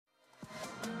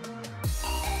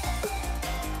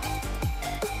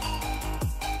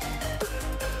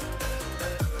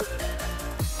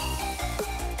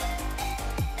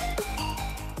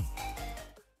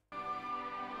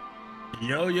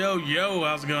Yo, yo, yo,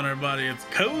 how's it going, everybody? It's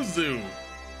Kuzu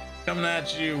coming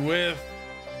at you with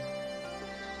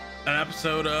an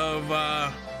episode of,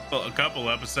 well, a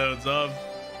couple episodes of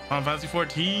Fantasy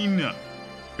XIV. We're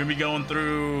gonna be going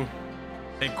through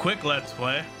a quick let's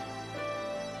play,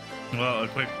 well, a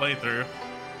quick playthrough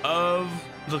of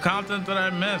the content that I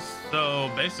missed.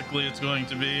 So basically, it's going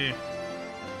to be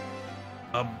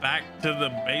a back to the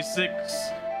basics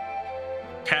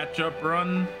catch-up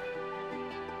run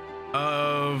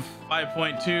of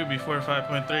 5.2 before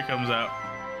 5.3 comes out.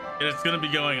 And it's going to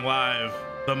be going live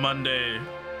the Monday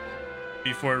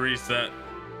before reset,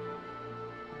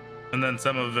 and then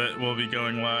some of it will be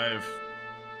going live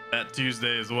that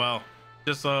Tuesday as well,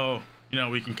 just so you know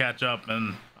we can catch up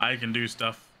and I can do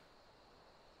stuff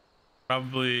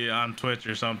probably on Twitch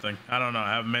or something. I don't know,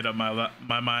 I haven't made up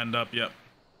my mind up yet,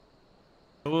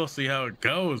 but we'll see how it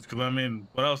goes, because I mean,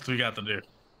 what else do we got to do?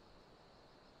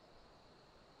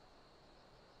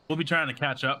 We'll be trying to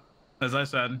catch up, as I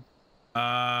said. You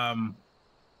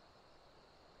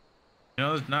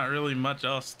know, there's not really much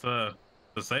else to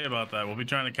say about that. We'll be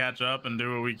trying to catch up and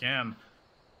do what we can.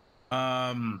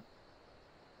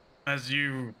 As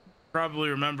you probably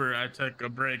remember, I took a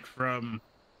break from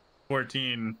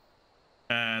 14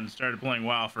 and started playing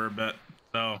WoW for a bit.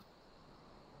 So,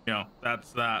 you know,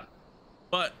 that's that.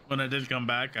 But when I did come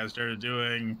back, I started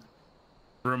doing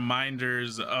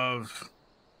reminders of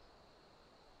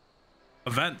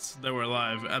events that were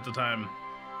live at the time.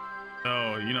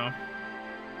 So, you know,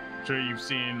 I'm sure you've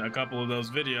seen a couple of those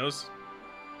videos.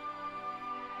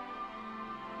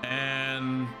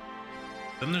 And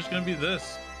then there's gonna be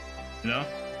this, you know.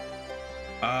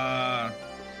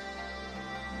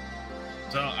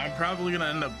 So I'm probably gonna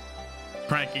end up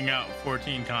cranking out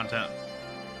 14 content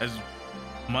as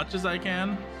much as I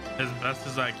can, as best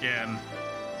as I can,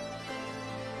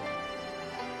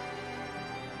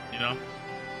 you know.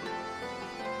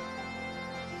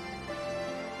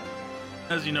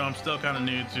 As you know, I'm still kind of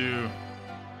new to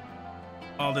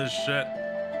all this shit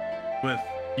with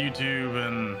YouTube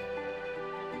and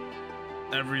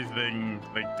everything,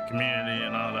 like the community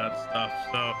and all that stuff.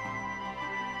 So,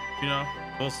 you know,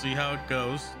 we'll see how it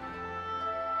goes.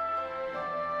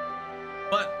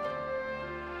 But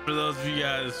for those of you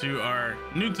guys who are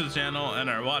new to the channel and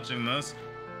are watching this,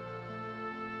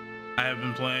 I have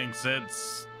been playing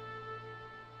since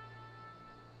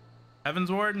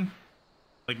Heaven's Ward,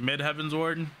 like mid Heaven's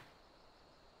Ward.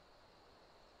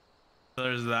 So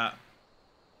there's that.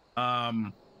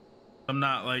 I'm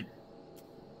not like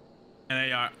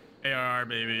an ARR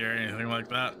baby or anything like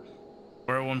that,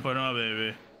 or a 1.0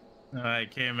 baby. I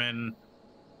came in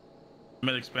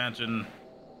mid expansion,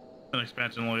 an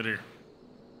expansion later.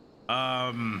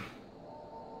 Yeah,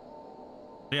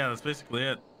 that's basically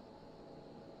it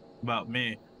about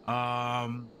me.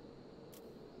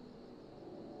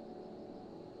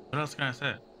 What else can I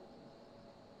say?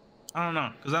 I don't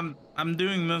know, because I'm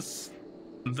doing this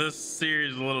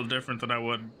series a little different than I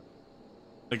would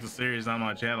like the series on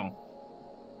my channel.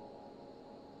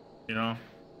 You know,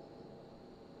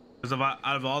 because out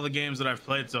of all the games that I've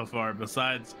played so far,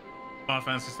 besides Final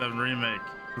Fantasy VII Remake,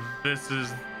 this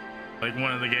is like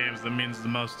one of the games that means the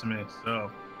most to me.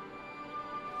 So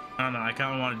I don't know, I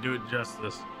kind of want to do it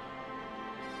justice.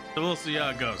 So we'll see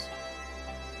how it goes.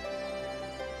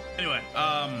 Anyway,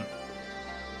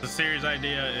 the series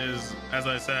idea is, as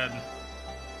I said,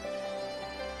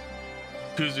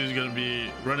 Kuzu's gonna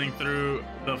be running through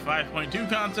the 5.2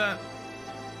 content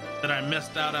that I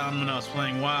missed out on when I was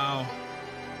playing WoW.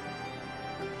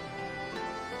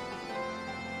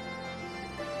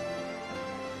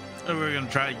 And we're gonna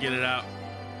try to get it out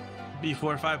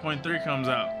before 5.3 comes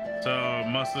out. So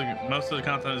most of the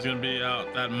content is gonna be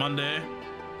out that Monday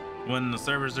when the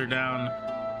servers are down,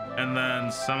 and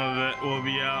then some of it will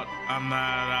be out on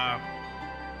that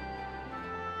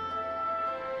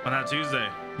Tuesday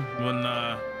when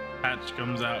the patch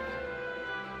comes out.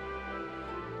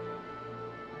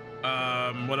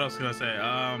 What else can I say?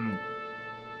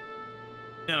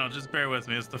 You know, just bear with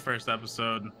me. It's the first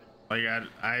episode. Like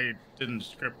I didn't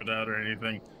script it out or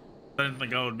anything. I didn't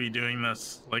think I would be doing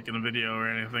this like in a video or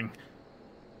anything.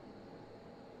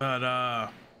 But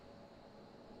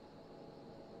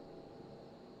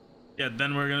yeah,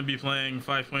 then we're gonna be playing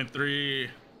 5.3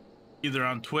 either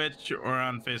on Twitch or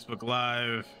on Facebook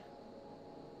Live,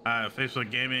 Facebook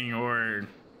Gaming, or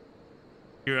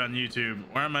here on YouTube,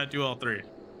 or I might do all three.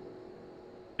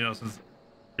 You know, since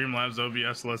Streamlabs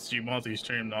OBS lets you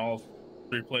multi-stream to all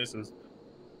three places.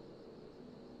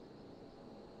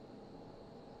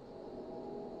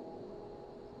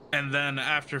 And then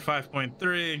after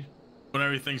 5.3, when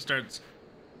everything starts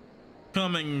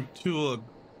coming to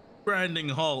grinding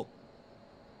halt,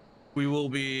 we will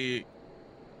be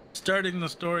starting the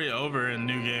story over in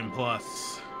New Game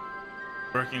Plus,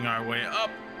 working our way up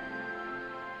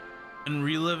and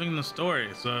reliving the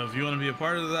story. So if you want to be a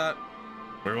part of that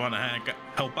or want to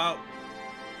help out,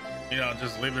 you know,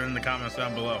 just leave it in the comments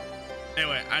down below.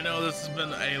 Anyway, I know this has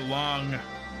been a long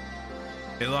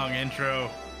intro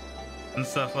and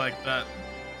stuff like that.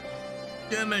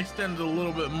 Gonna extend it a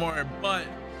little bit more, but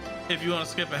if you want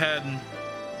to skip ahead, in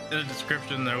the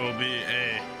description there will be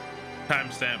a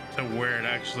timestamp to where it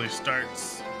actually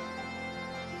starts.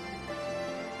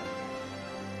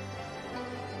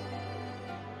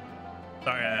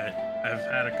 Sorry, I've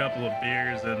had a couple of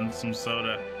beers and some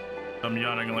soda. I'm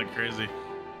yawning like crazy.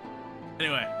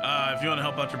 Anyway, if you want to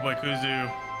help out your boy Kuzu,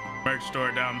 merch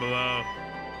store down below.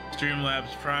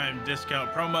 Streamlabs Prime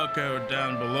discount promo code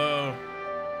down below.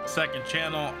 Second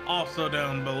channel also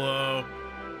down below.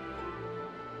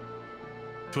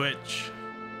 Twitch,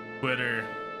 Twitter,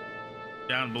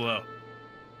 down below.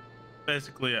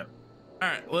 Basically it.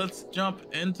 Alright, let's jump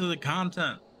into the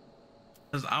content,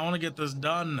 because I want to get this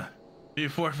done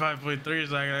before 5.3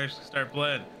 so I can actually start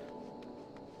playing.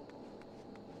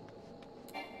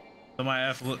 So my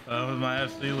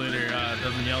FC leader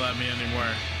doesn't yell at me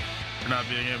anymore for not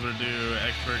being able to do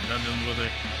expert dungeons with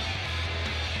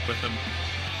him.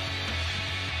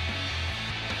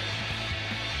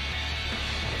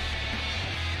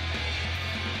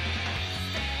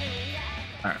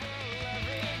 All right.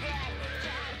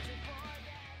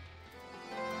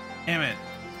 Damn it.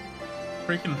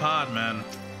 Freaking pod, man.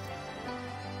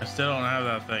 I still don't have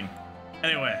that thing.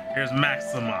 Anyway, here's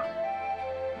Maxima.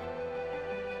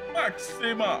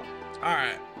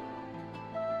 Alright.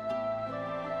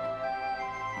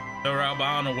 The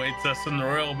Raubon awaits us in the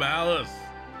royal palace.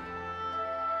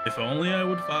 If only I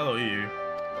would follow you.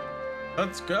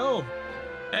 Let's go.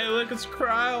 Hey, look, it's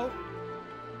Kryl.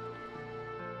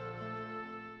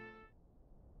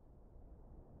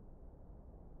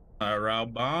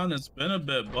 Raubon, it's been a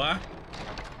bit, boy.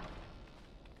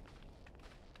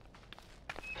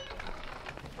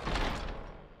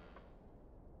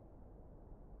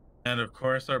 And of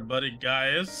course, our buddy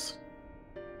Gaius.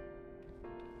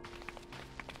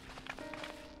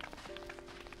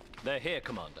 They're here,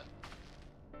 Commander.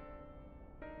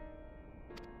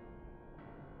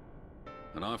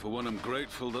 And I, for one, am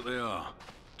grateful that they are.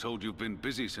 Told you've been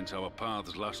busy since our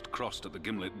paths last crossed at the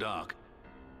Gimlet Dark.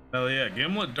 Hell yeah,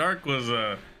 Gimlet Dark was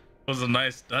a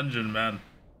nice dungeon, man.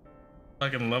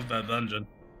 Fucking love that dungeon.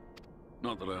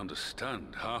 Not that I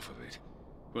understand half of it.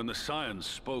 When the science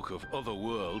spoke of other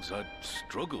worlds, I'd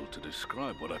struggled to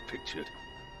describe what I pictured.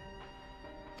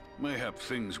 Mayhap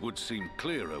things would seem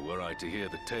clearer were I to hear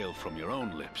the tale from your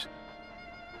own lips.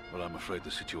 But I'm afraid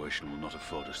the situation will not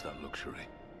afford us that luxury.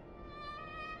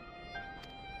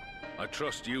 I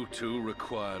trust you two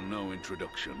require no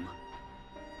introduction.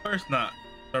 Of course not.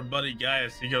 Our buddy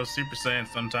Gaius, he goes Super Saiyan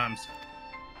sometimes.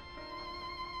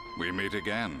 We meet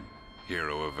again,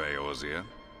 hero of Eorzea.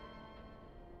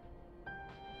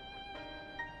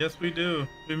 Yes, we do.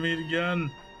 We meet again.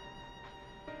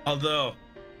 Although,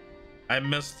 I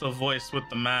missed the voice with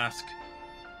the mask.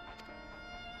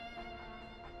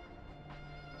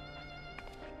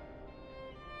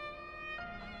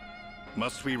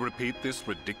 Must we repeat this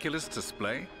ridiculous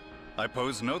display? I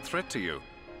pose no threat to you,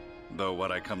 though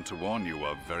what I come to warn you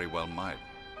of very well might.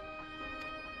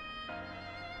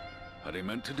 Had he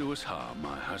meant to do us harm,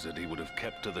 I hazard he would have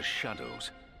kept to the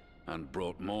shadows and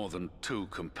brought more than 2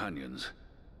 companions.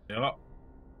 Yep.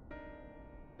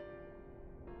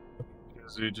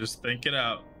 So just think it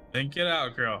out. Think it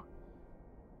out, girl.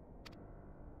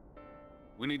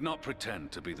 We need not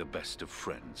pretend to be the best of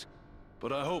friends,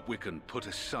 but I hope we can put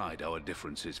aside our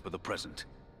differences for the present.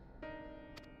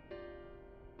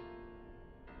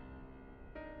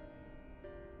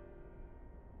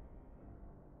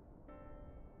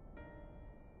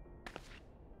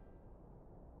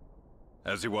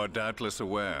 As you are doubtless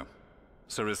aware,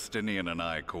 Sir Estinian and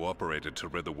I cooperated to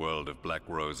rid the world of Black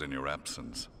Rose in your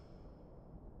absence.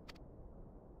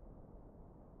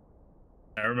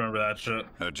 I remember that shit.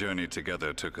 Our journey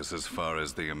together took us as far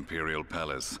as the Imperial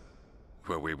Palace,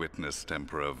 where we witnessed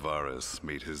Emperor Varus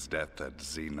meet his death at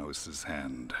Xenos'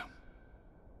 hand.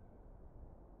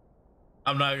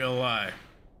 I'm not gonna lie.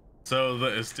 So the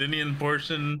Estinian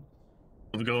portion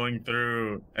of going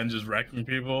through and just wrecking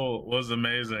people was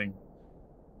amazing.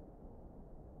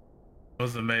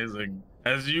 Was amazing.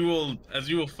 As you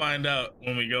will find out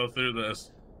when we go through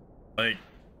this. Like,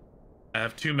 I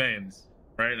have 2 mains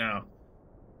right now.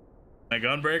 My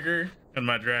Gunbreaker and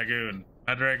my Dragoon.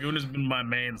 My Dragoon has been my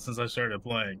main since I started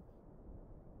playing.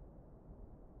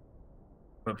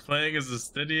 But playing as a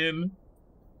Stydian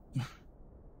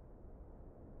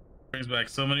brings back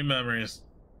so many memories.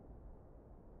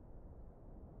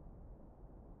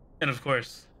 And of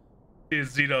course, he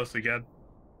is Xenos again.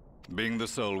 Being the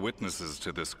sole witnesses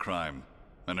to this crime,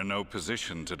 and in no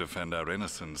position to defend our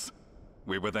innocence,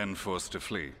 we were then forced to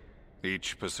flee,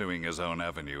 each pursuing his own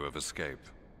avenue of escape.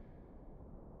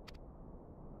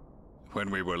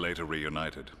 When we were later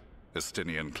reunited,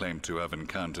 Estinian claimed to have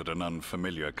encountered an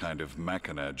unfamiliar kind of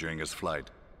machina during his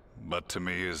flight, but to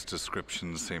me his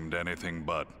description seemed anything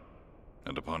but,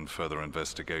 and upon further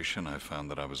investigation I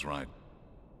found that I was right.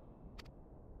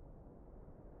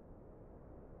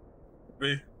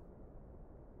 Me?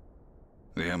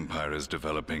 The Empire is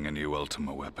developing a new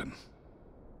Ultima weapon.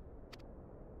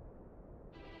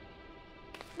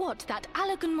 What, that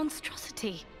Allagan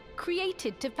monstrosity,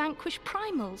 created to vanquish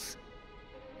primals,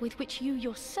 with which you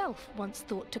yourself once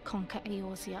thought to conquer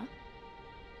Eorzea?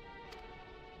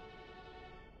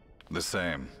 The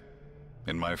same.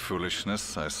 In my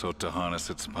foolishness, I sought to harness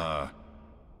its power,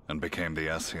 and became the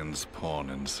Ascian's pawn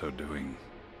in so doing.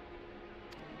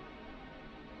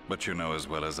 But you know as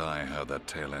well as I how that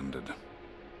tale ended.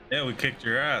 Yeah, we kicked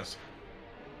your ass.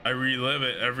 I relive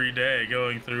it every day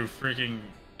going through freaking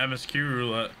MSQ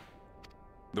roulette.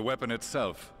 The weapon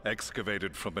itself,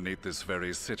 excavated from beneath this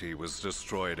very city, was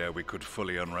destroyed ere we could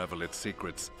fully unravel its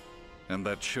secrets, and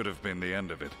that should have been the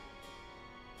end of it.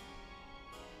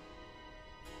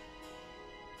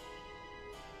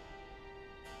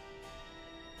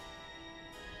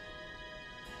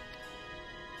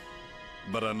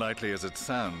 But unlikely as it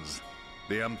sounds,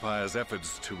 the Empire's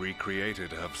efforts to recreate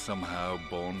it have somehow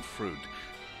borne fruit,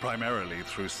 primarily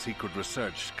through secret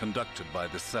research conducted by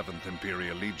the 7th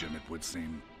Imperial Legion, it would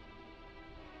seem.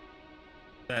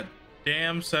 That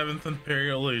damn 7th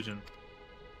Imperial Legion.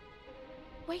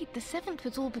 Wait, the 7th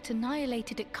was all but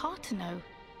annihilated at Cartano,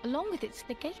 along with its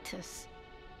legatus.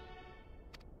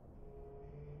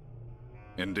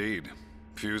 Indeed,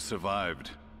 few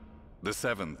survived. The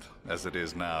 7th, as it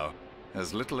is now,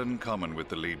 has little in common with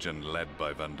the Legion led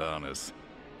by Vandanis,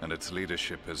 and its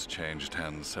leadership has changed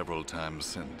hands several times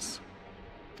since.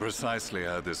 Precisely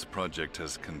how this project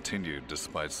has continued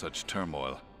despite such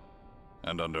turmoil,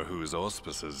 and under whose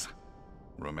auspices,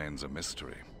 remains a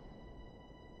mystery.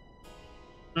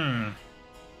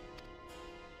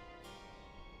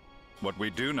 What we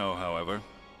do know, however,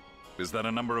 is that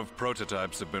a number of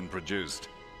prototypes have been produced,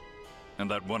 and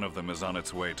that one of them is on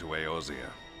its way to Eorzea.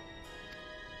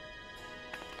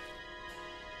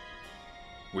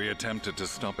 We attempted to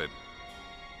stop it,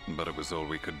 but it was all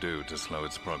we could do to slow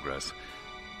its progress,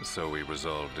 so we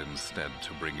resolved instead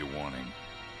to bring you warning.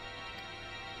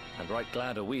 And right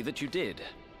glad are we that you did,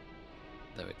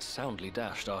 though it soundly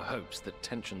dashed our hopes that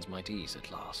tensions might ease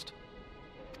at last.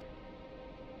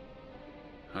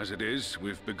 As it is,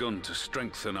 we've begun to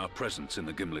strengthen our presence in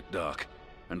the Gimlet Dark,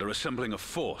 and are assembling a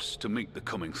force to meet the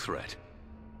coming threat.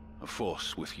 A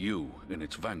force with you in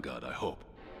its vanguard, I hope.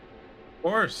 Of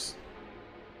course.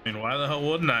 I mean, why the hell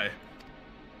wouldn't I?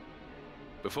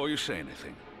 Before you say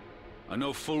anything, I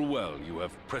know full well you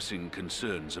have pressing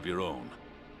concerns of your own.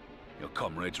 Your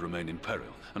comrades remain in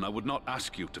peril, and I would not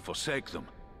ask you to forsake them.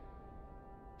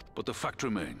 But the fact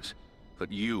remains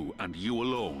that you, and you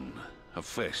alone, have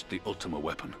faced the Ultima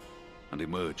weapon, and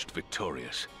emerged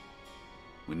victorious.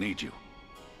 We need you.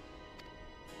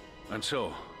 And so,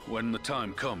 when the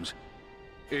time comes,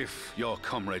 if your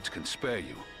comrades can spare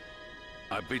you,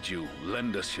 I bid you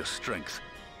lend us your strength.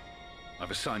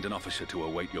 I've assigned an officer to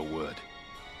await your word.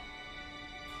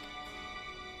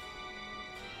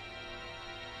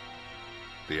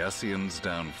 The Ascian's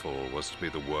downfall was to be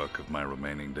the work of my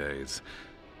remaining days.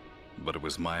 But it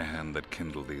was my hand that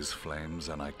kindled these flames,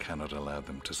 and I cannot allow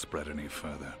them to spread any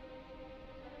further.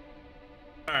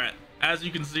 Alright, as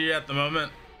you can see at the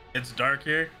moment, it's dark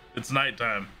here. It's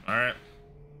nighttime, alright?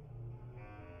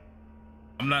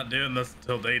 I'm not doing this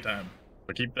until daytime,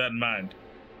 so keep that in mind.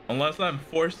 Unless I'm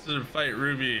forced to fight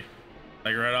Ruby,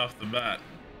 like right off the bat.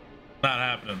 Not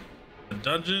happening. The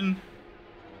dungeon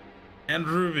and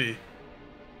Ruby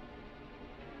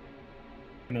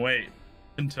can wait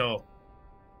until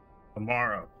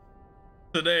tomorrow.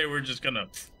 Today we're just gonna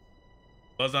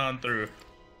buzz on through.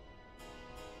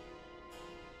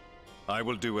 I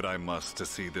will do what I must to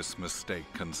see this mistake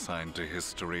consigned to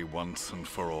history once and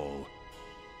for all.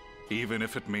 Even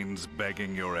if it means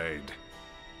begging your aid.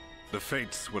 The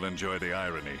fates will enjoy the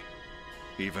irony,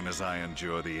 even as I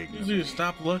endure the ignominy. Dude,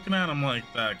 stop looking at him like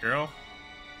that, girl.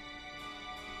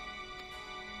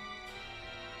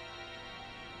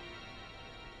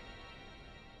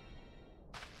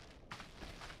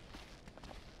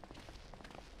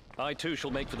 I too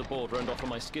shall make for the border and offer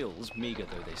my skills, meager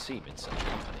though they seem in such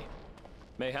company.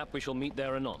 Mayhap we shall meet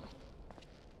there anon.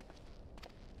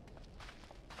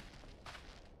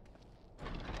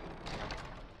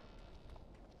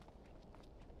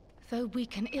 Though we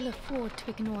can ill afford to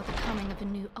ignore the coming of a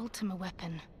new Ultima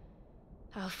weapon,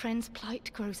 our friend's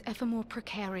plight grows ever more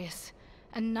precarious,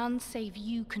 and none save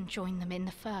you can join them in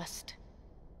the first.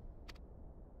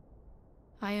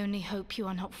 I only hope you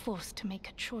are not forced to make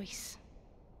a choice.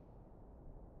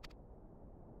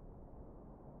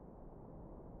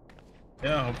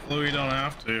 Yeah, hopefully we don't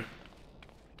have to.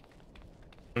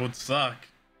 It would suck.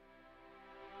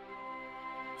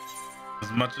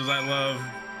 As much as I love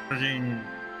freaking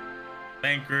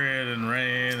Tancred and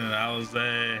Rain and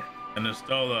Alizé and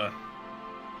Estola,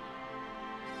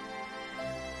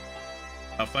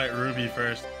 I'll fight Ruby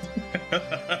first.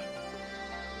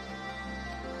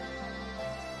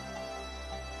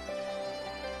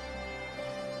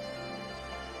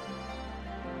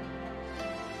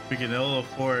 We can ill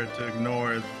afford to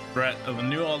ignore the threat of a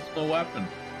new ultimate weapon.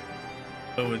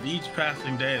 But with each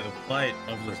passing day, the plight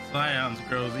of the Scions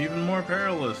grows even more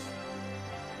perilous.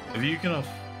 If you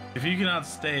cannot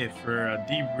stay for a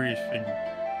debriefing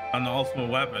on the ultimate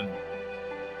weapon,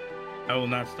 I will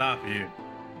not stop you.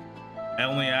 I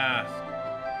only ask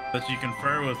that you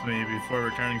confer with me before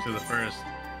returning to the first.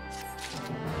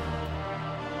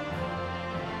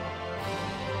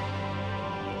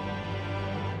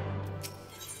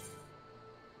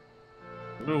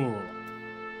 Ooh.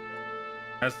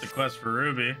 That's the quest for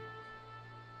Ruby.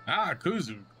 Ah,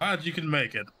 Kuzu, glad you can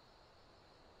make it.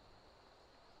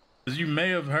 As you may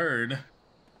have heard,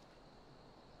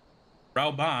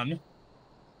 Raoban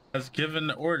has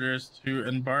given orders to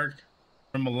embark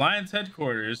from Alliance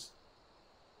headquarters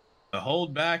to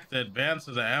hold back the advance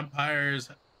of the Empire's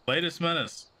latest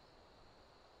menace.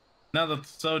 Now that the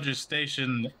soldiers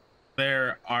stationed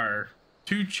there are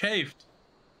too chuffed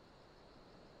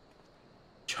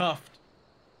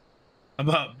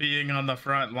about being on the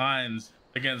front lines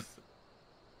against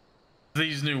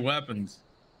these new weapons.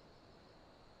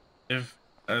 If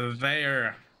they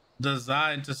are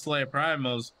designed to slay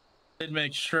primals, they'd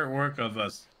make short work of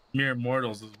us mere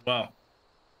mortals as well.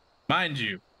 Mind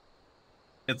you,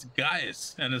 it's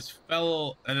Gaius and his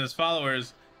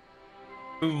followers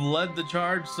who've led the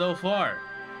charge so far.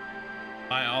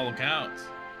 By all accounts,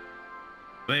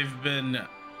 they've been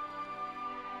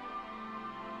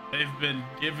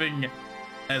giving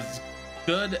as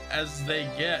good as they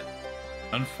get.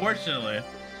 Unfortunately,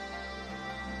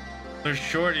 their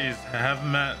shorties have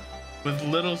met with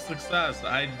little success.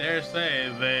 I dare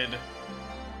say they'd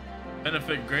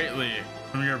benefit greatly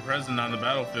from your presence on the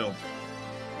battlefield.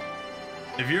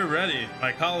 If you're ready,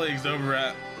 my colleagues over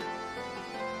at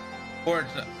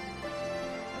Orta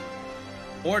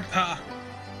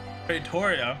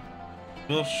Praetoria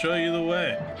will show you the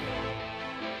way.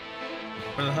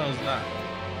 Where the hell is that?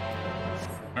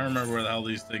 I don't remember where the hell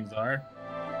these things are.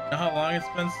 You know how long it's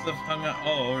been since I've hung out?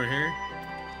 Oh, over here?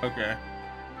 Okay.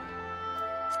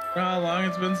 You know how long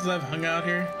it's been since I've hung out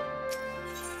here?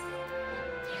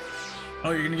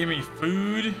 Oh, you're gonna give me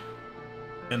food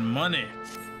and money.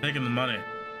 I'm taking the money.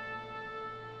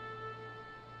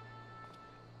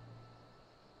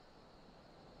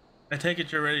 I take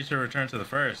it you're ready to return to the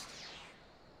first.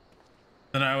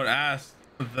 Then I would ask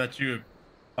that you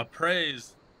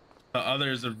appraise the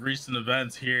others of recent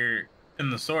events here in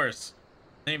the source,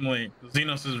 namely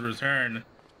Xenos' return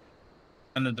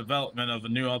and the development of a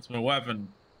new ultimate weapon.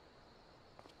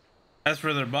 As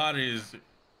for their bodies,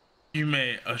 you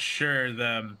may assure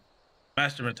them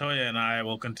Master Matoya and I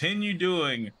will continue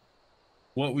doing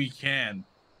what we can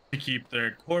to keep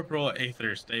their corporal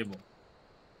aether stable.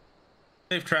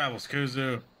 Safe travels,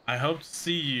 Kuzu. I hope to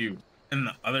see you in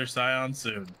the other Scion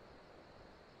soon.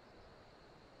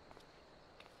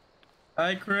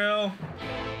 Hi, Krill.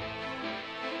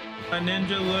 My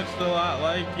ninja looks a lot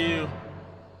like you.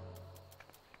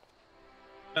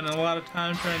 Spent a lot of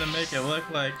time trying to make it look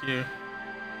like you.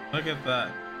 Look at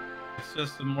that. It's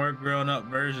just a more grown-up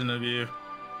version of you.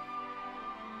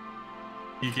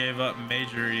 You gave up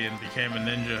majory and became a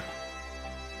ninja.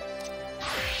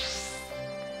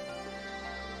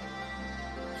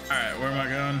 Alright, where am I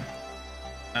going?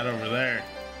 Not over there.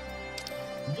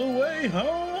 The way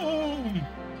home!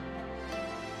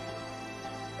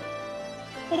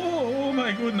 Oh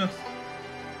my goodness.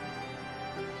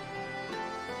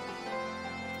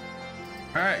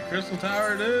 Alright, Crystal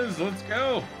Tower it is. Let's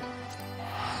go.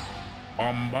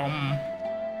 Bum bum.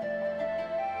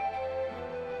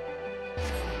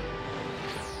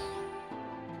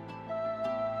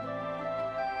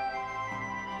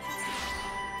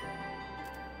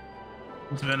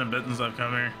 It's been a bit since I've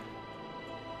come here.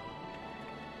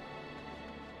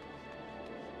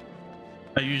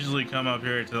 I usually come up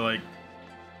here to like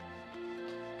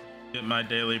get my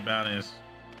daily bounties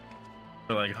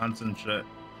for like hunts and shit.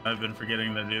 I've been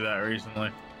forgetting to do that recently.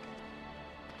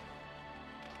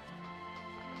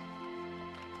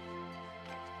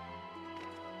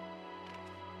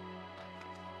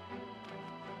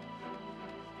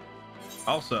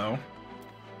 Also,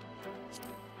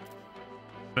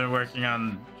 been working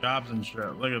on jobs and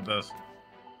shit. Look at this.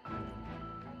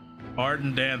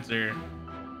 Ardent Dancer,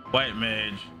 White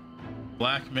Mage,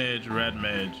 Black Mage, Red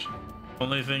Mage.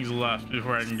 Only things left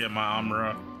before I can get my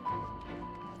Amra.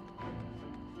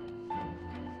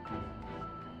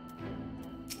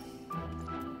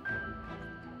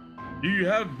 Do you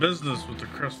have business with the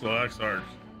Crystal Exarchs?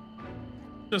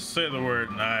 Just say the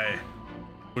word and I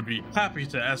would be happy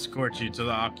to escort you to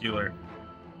the Ocular.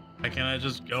 Why can't I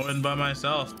just go in by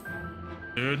myself,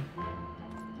 dude?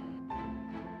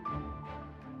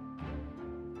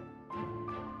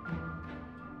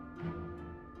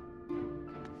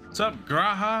 What's up,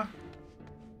 Graha?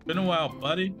 Been a while,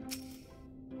 buddy.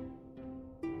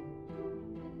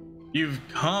 You've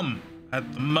come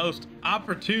at the most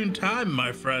opportune time,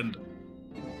 my friend.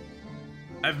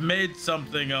 I've made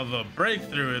something of a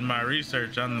breakthrough in my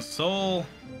research on the soul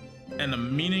and a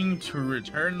meaning to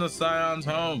return the Scions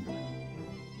home.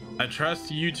 I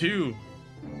trust you too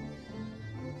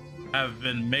have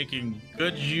been making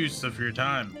good use of your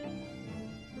time.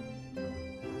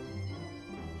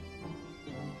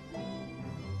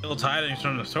 Ill tidings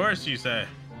from the source, you say?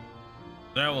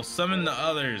 Then I will summon the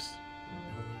others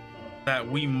that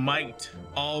we might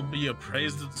all be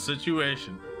appraised of the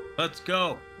situation. Let's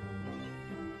go.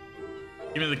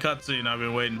 Give me the cutscene I've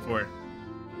been waiting for.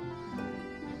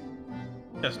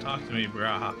 Just talk to me,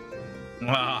 brah.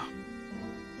 Wow.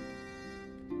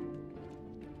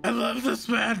 I love this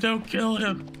man, don't kill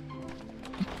him.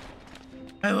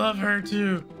 I love her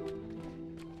too.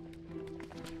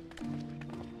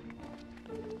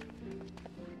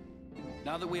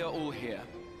 Now that we are all here,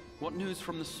 what news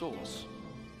from the source?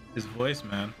 His voice,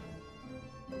 man.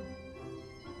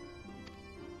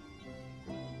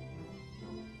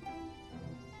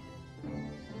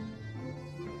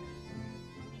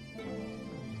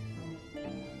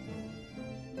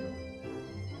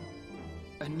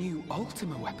 A new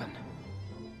Ultima weapon.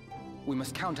 We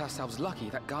must count ourselves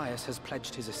lucky that Gaius has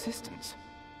pledged his assistance.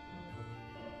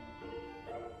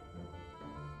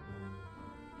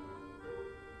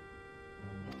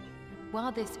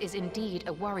 While this is indeed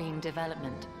a worrying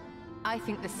development, I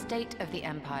think the state of the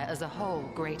Empire as a whole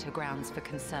greater grounds for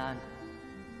concern.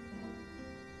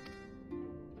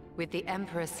 With the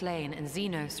Emperor slain and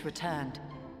Xenos returned,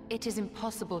 it is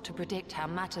impossible to predict how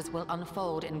matters will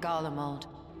unfold in Garlemald.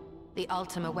 The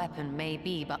Ultima weapon may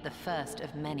be but the first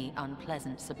of many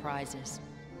unpleasant surprises.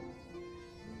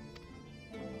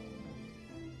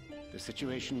 The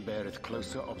situation beareth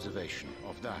closer observation,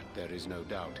 of that there is no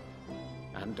doubt,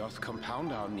 and doth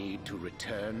compound our need to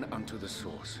return unto the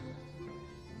source.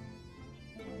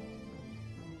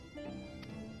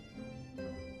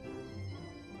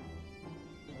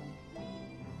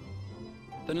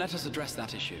 Then let us address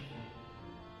that issue.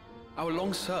 Our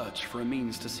long search for a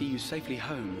means to see you safely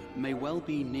home may well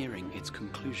be nearing its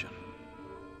conclusion.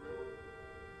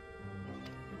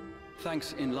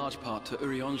 Thanks in large part to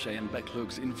Urianger and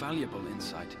Beklug's invaluable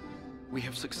insight, we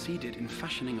have succeeded in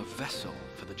fashioning a vessel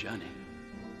for the journey.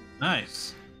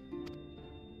 Nice.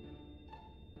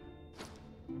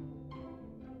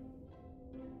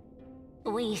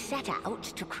 We set out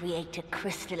to create a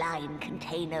crystalline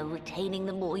container retaining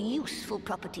the more useful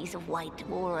properties of white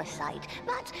morosite,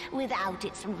 but without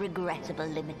its regrettable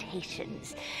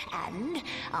limitations. And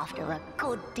after a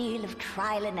good deal of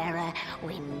trial and error,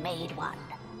 we made one.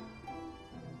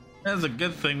 That's a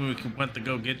good thing we went to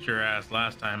go get your ass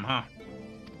last time, huh?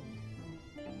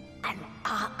 An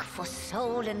ark for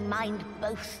soul and mind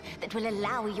both that will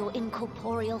allow your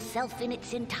incorporeal self in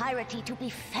its entirety to be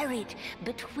ferried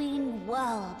between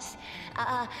worlds.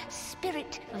 A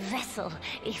spirit vessel,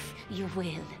 if you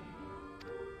will.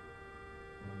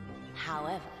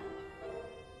 However,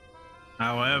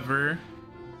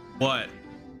 what?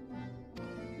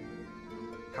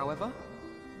 However?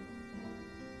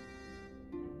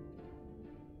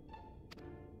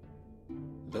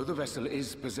 Though the vessel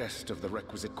is possessed of the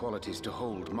requisite qualities to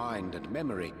hold mind and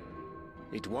memory,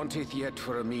 it wanteth yet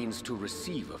for a means to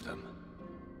receive of them.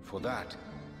 For that,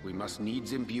 we must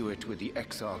needs imbue it with the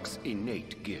Exarch's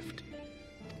innate gift.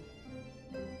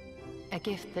 A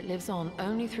gift that lives on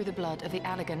only through the blood of the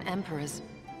Allagan Emperors,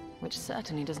 which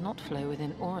certainly does not flow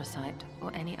within Aurosite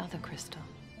or any other crystal.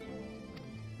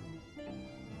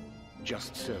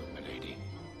 Just so, milady.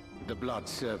 The blood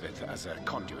serveth as a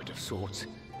conduit of sorts.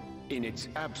 In its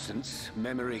absence,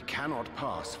 memory cannot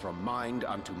pass from mind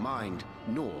unto mind,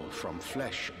 nor from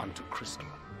flesh unto crystal.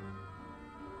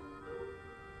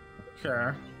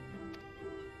 Sure.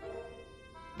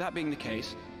 That being the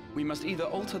case, we must either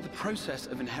alter the process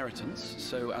of inheritance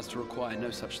so as to require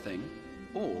no such thing,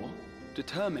 or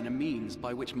determine a means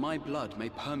by which my blood may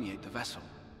permeate the vessel.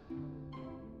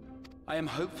 I am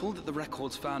hopeful that the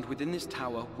records found within this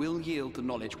tower will yield the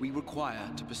knowledge we require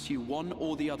to pursue one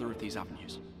or the other of these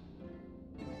avenues.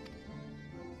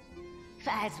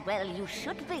 As well you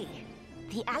should be.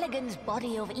 The Allegan's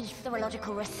body of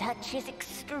etherological research is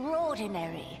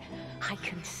extraordinary. I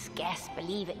can scarce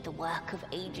believe it the work of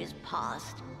ages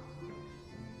past.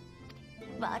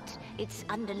 But its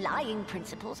underlying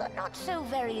principles are not so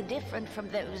very different from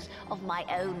those of my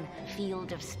own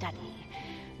field of study.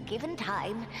 Given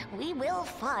time, we will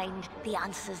find the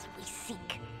answers we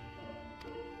seek.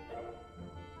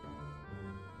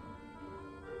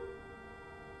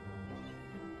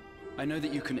 I know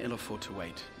that you can ill afford to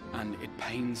wait, and it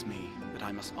pains me that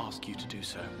I must ask you to do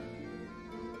so.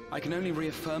 I can only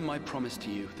reaffirm my promise to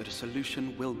you that a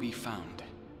solution will be found.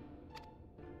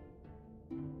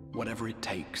 Whatever it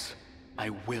takes, I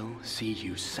will see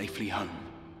you safely home.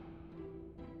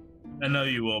 I know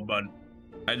you will, bud.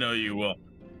 I know you will.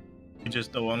 You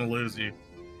just don't want to lose you.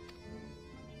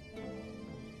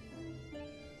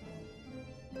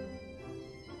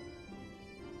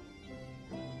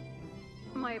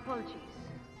 My apologies.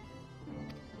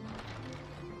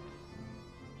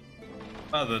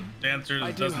 Oh, the dancer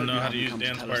doesn't know how to use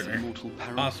dance partner.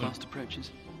 Awesome. Fast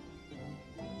approaches.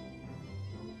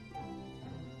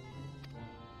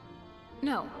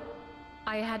 No.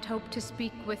 I had hoped to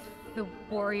speak with the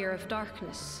Warrior of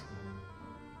Darkness.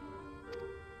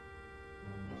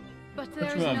 But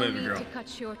there is no need to cut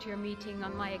short your meeting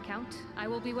on my account. I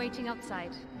will be waiting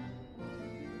outside.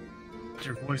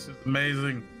 Your voice is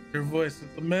amazing. Your voice is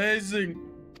amazing.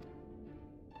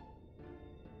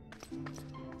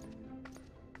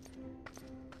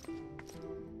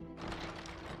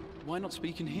 Why not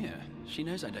speak in here? She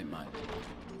knows I don't mind.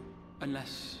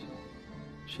 Unless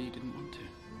she didn't want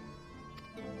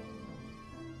to.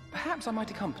 Perhaps I might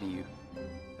accompany you.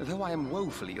 Though I am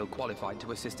woefully ill-qualified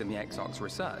to assist in the Exarch's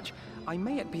research, I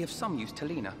may yet be of some use to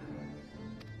Lena.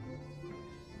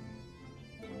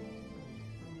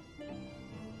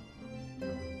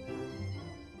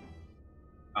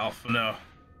 Alpha, no.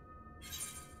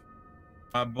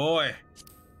 My boy.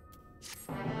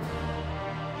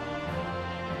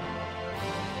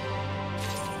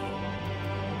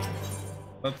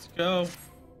 Let's go.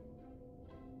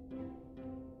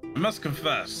 I must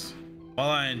confess, while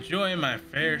I enjoy my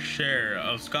fair share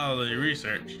of scholarly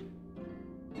research,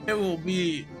 it will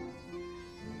be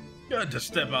good to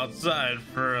step outside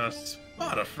for a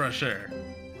spot of fresh air.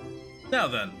 Now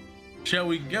then, shall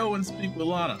we go and speak with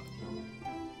Lana?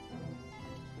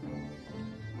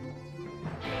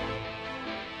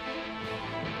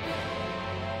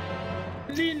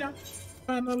 Lena.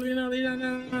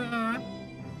 Lena.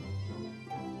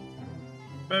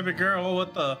 Baby girl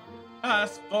with the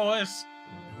nice voice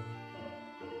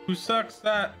who sucks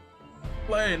that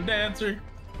playing dancer.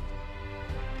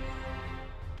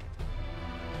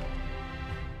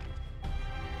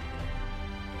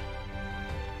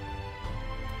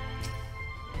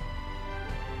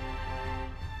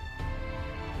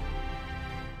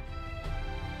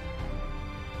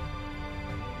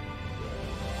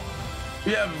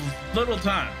 We have little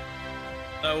time.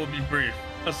 That will be brief.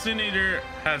 A Sin Eater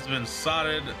has been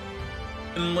spotted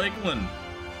in Lakeland,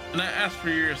 and I asked for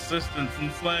your assistance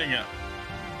in slaying it.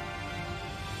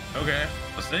 Okay,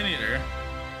 a Sin Eater.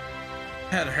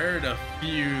 Had heard a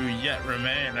few yet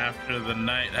remain after the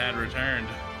night had returned,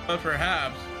 but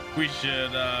perhaps we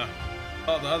should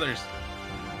call the others.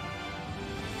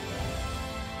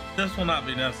 This will not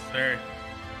be necessary.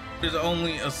 There's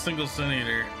only a single Sin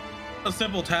Eater. A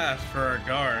simple task for our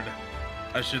guard,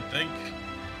 I should think.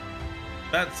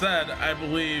 That said, I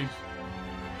believe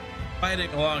fighting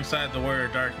alongside the Warrior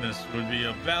of Darkness would be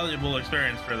a valuable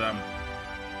experience for them.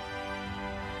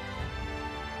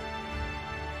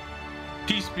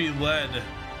 Peace be led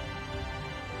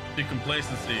to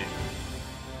complacency.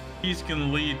 Peace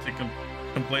can lead to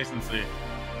complacency.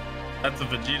 That's a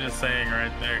Vegeta saying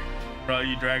right there for all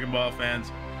you Dragon Ball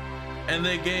fans. And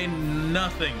they gain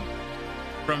nothing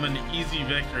from an easy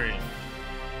victory,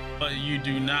 but you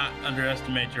do not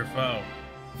underestimate your foe.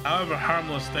 However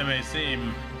harmless they may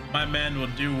seem, my men will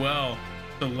do well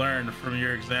to learn from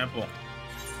your example.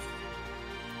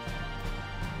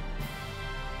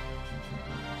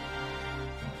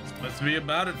 Let's to be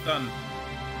about it then.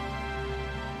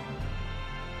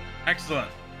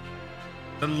 Excellent.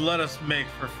 Then let us make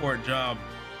for Fort Job.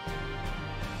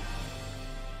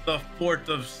 The Fort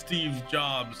of Steve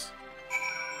Jobs.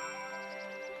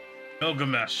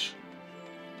 Gilgamesh.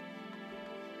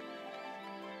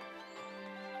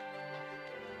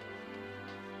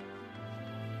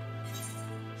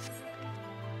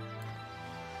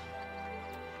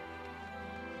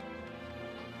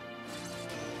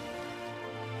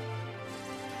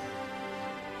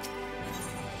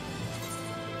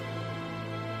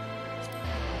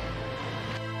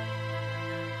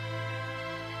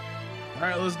 All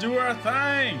right, let's do our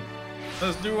thing.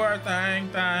 Let's do our thing.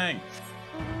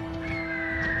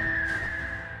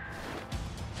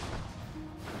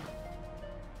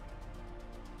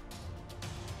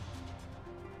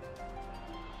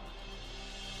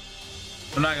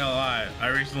 I'm not gonna lie, I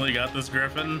recently got this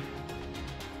griffin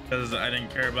because I didn't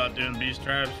care about doing beast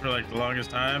traps for like the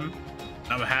longest time.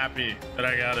 I'm happy that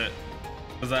I got it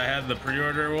because I had the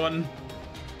pre-order one.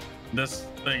 This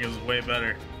thing is way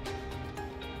better.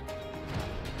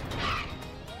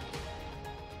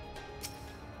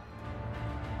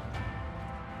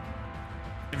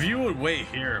 If you would wait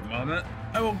here a moment,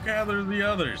 I will gather the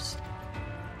others.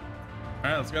 All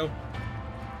right, let's go.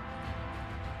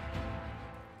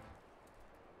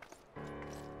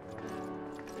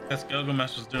 Guess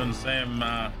Gilgamesh was doing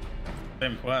the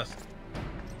same quest.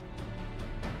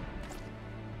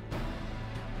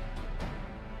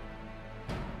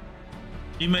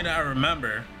 You may not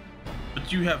remember,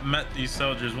 but you have met these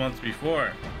soldiers once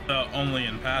before, though only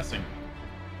in passing.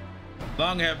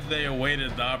 Long have they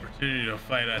awaited the opportunity to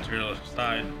fight at your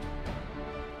side.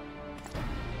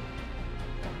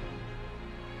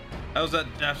 I was at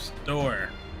death's door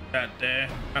that day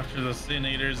after the Sin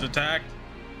Eaters attacked.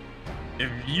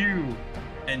 If you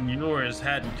and yours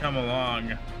hadn't come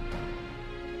along,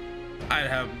 I'd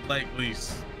have likely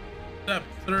stepped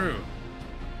through.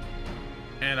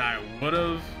 And I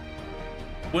wouldn't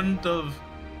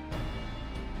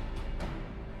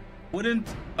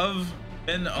have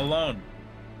been alone.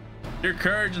 Your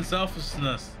courage and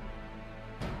selflessness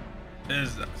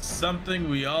is something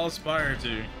we all aspire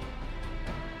to.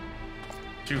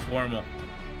 Too formal.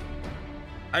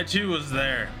 I too was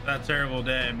there that terrible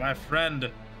day. My friend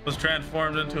was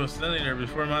transformed into a Sin Eater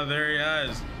before my very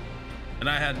eyes, and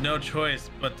I had no choice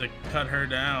but to cut her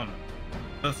down.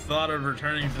 The thought of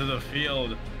returning to the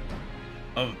field,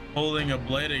 of holding a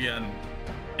blade again,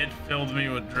 it filled me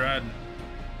with dread.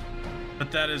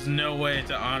 But that is no way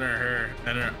to honor her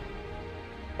and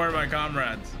or my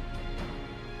comrades.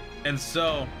 And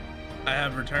so, I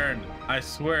have returned. I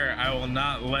swear I will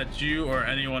not let you or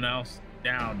anyone else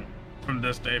down from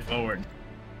this day forward.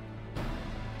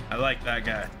 I like that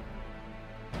guy.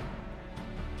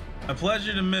 A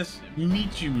pleasure to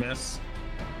meet you, miss.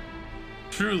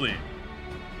 Truly.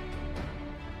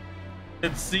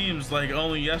 It seems like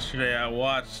only yesterday I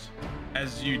watched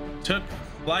as you took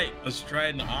flight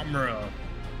astride an Amuro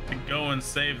to go and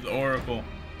save the Oracle.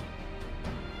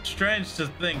 Strange to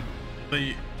think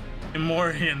the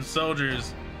Emorian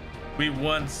soldiers we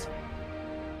once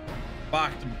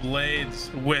locked blades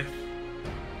with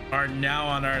are now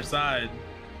on our side.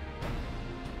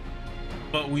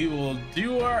 But we will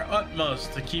do our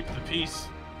utmost to keep the peace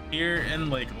here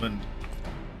in Lakeland.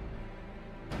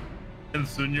 And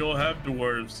soon you'll have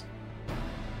dwarves.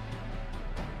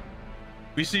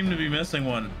 We seem to be missing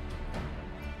one.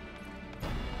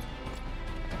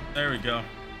 There we go.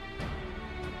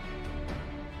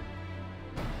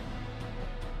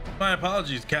 My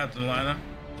apologies, Captain Lina.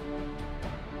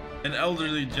 An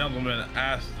elderly gentleman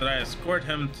asked that I escort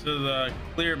him to the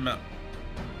clear map.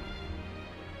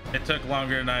 It took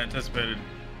longer than I anticipated.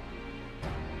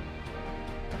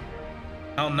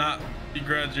 I'll not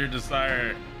begrudge your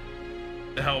desire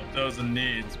to help those in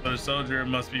need, but a soldier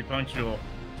must be punctual,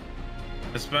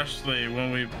 especially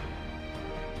when we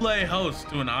play host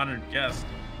to an honored guest.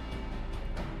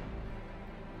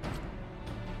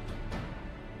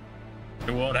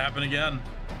 It won't happen again.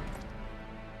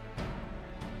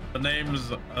 The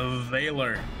name's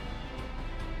Valor.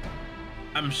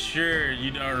 I'm sure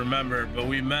you don't remember, but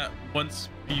we met once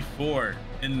before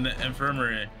in the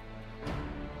infirmary.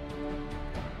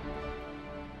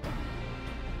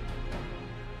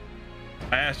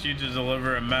 I asked you to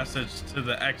deliver a message to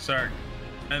the Exarch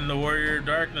and the Warrior of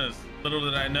Darkness. Little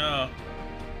did I know,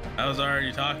 I was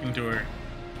already talking to her.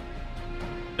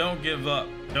 Don't give up,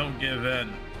 don't give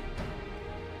in.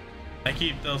 I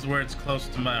keep those words close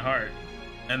to my heart,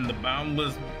 and the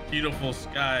boundless, beautiful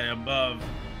sky above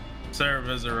serve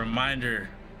as a reminder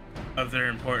of their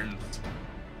importance.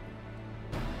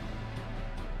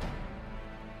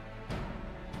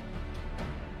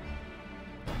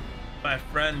 my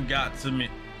friend got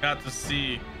to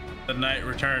see the knight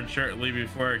return shortly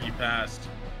before he passed.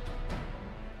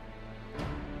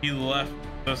 He left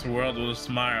this world with a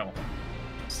smile,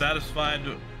 satisfied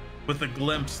with a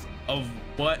glimpse of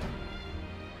what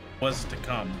was to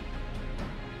come.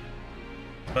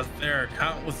 But there are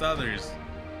countless others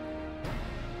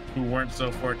who weren't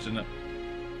so fortunate.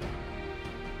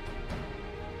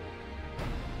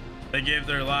 They gave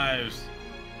their lives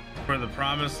for the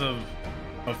promise of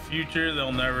a future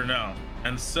they'll never know.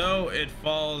 And so it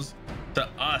falls to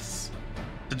us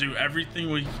to do everything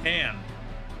we can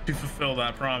to fulfill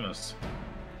that promise.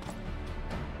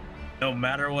 No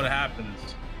matter what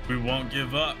happens, we won't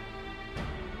give up.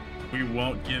 We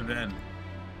won't give in.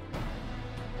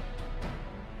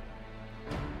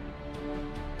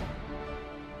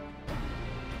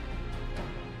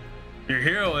 Your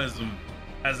heroism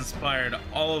has inspired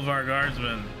all of our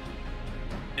guardsmen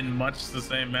in much the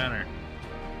same manner.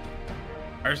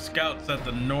 Our scouts at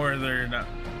the northern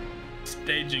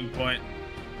staging point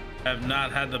have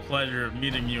not had the pleasure of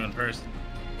meeting you in person.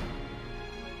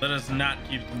 Let us not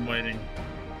keep them waiting.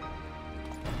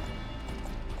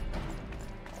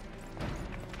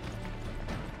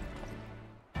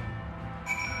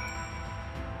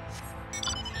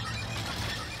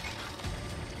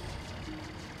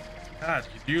 God,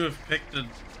 could you have picked a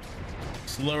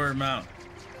slower mount?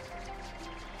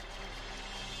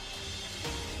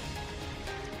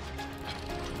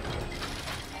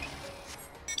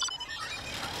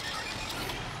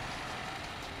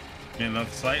 I mean,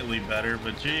 that's slightly better,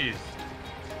 but geez.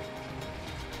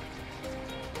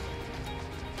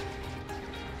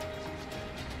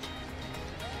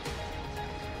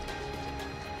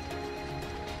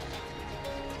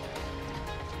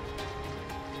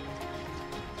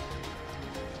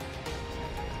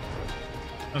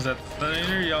 Was that the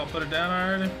thunder? Y'all put it down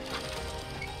already?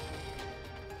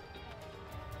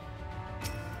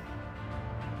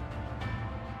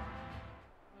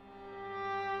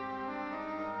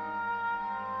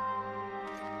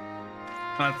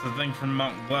 That's the thing from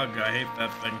Mount Glug. I hate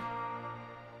that thing.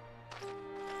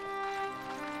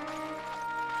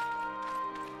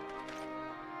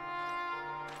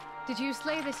 Did you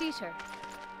slay this eater?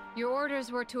 Your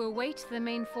orders were to await the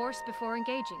main force before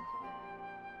engaging.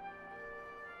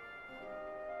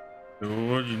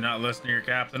 Would you not listen to your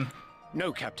captain?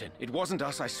 No, Captain. It wasn't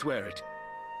us, I swear it.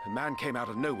 A man came out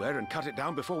of nowhere and cut it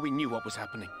down before we knew what was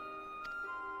happening.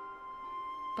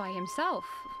 By himself?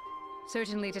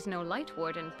 Certainly it is no light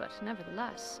warden, but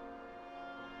nevertheless.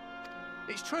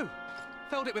 It's true.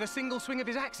 Felled it with a single swing of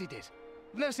his axe, he did.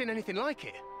 I've never seen anything like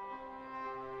it.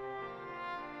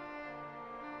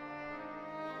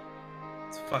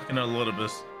 It's fucking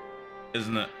Elidibus,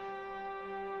 isn't it?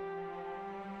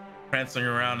 Prancing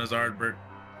around as Ardbert.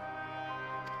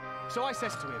 So I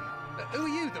says to him, who are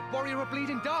you, the warrior of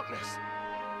bleeding darkness?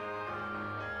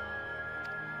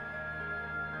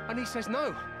 And he says,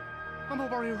 no, I'm a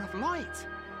warrior of light.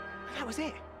 And that was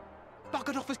it.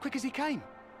 Buggered off as quick as he came.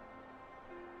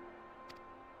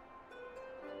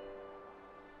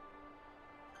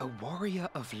 A warrior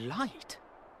of light?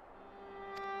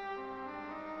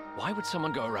 Why would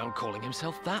someone go around calling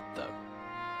himself that, though?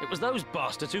 It was those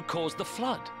bastards who caused the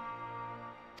flood.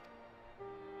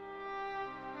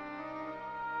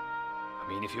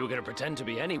 I mean, if you were going to pretend to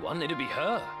be anyone, it'd be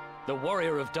her, the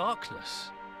warrior of darkness.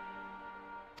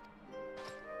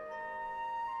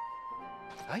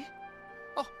 Eh?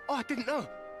 Oh, I didn't know.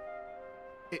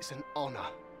 It's an honor.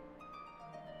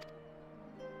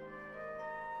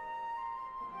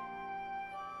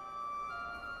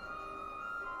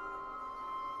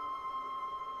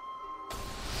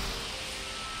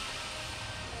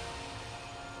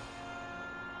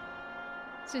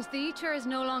 Since the Eater is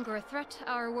no longer a threat,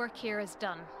 our work here is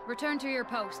done. Return to your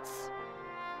posts.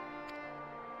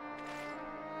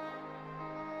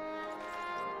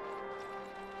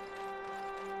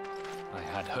 I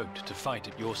had hoped to fight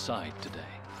at your side today,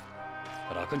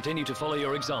 but I'll continue to follow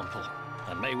your example,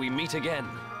 and may we meet again.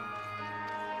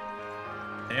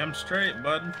 Damn straight,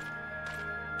 bud.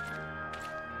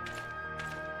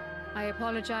 I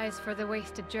apologize for the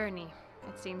wasted journey.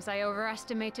 It seems I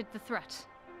overestimated the threat.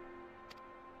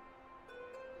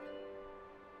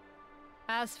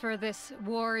 As for this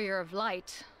warrior of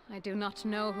light, I do not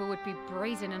know who would be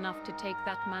brazen enough to take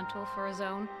that mantle for his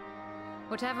own.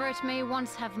 Whatever it may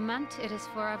once have meant, it is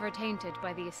forever tainted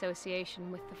by the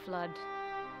association with the Flood.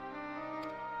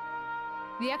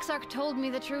 The Exarch told me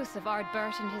the truth of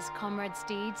Ardbert and his comrades'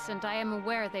 deeds, and I am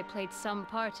aware they played some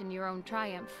part in your own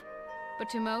triumph. But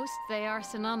to most, they are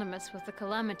synonymous with the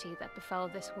calamity that befell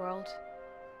this world.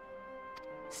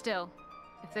 Still,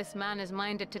 If this man is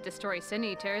minded to destroy Sin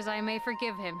Eaters, I may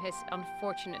forgive him his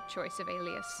unfortunate choice of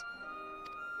alias.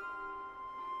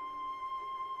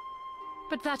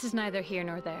 But that is neither here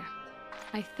nor there.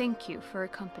 I thank you for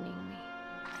accompanying me.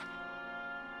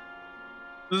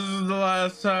 This is the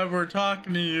last time we're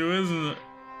talking to you, isn't it?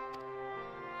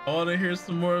 I want to hear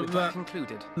some more of that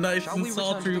concluded, nice shall and we return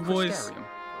to sultry the voice. Crystarium?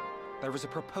 There is a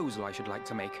proposal I should like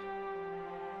to make.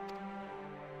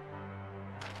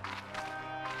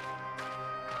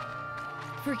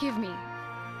 Forgive me.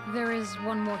 There is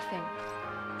one more thing.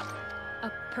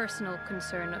 A personal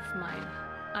concern of mine.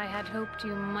 I had hoped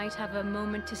you might have a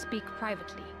moment to speak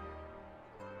privately.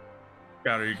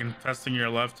 God, are you confessing your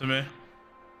love to me?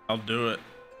 I'll do it.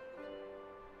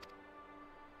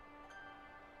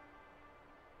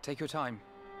 Take your time.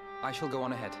 I shall go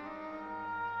on ahead.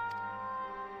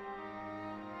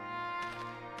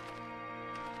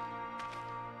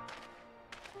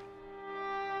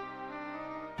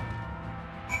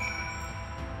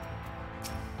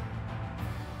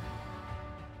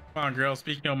 Come on, girl,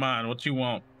 speak your mind. What you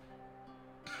want?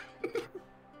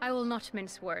 I will not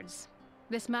mince words.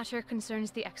 This matter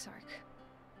concerns the Exarch.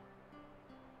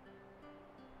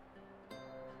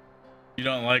 You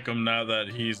don't like him now that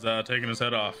he's taking his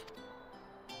head off.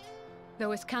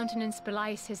 Though his countenance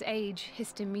belies his age,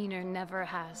 his demeanor never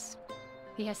has.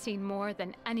 He has seen more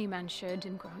than any man should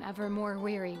and grown ever more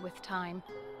weary with time.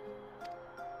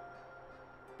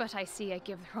 But I see I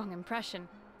give the wrong impression.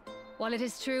 While it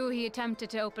is true he attempted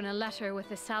to open a letter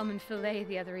with a salmon fillet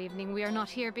the other evening, we are not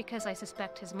here because I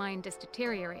suspect his mind is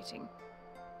deteriorating.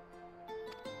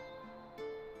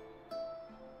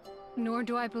 Nor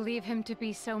do I believe him to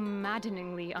be so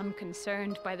maddeningly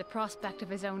unconcerned by the prospect of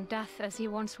his own death as he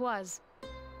once was.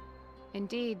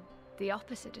 Indeed, the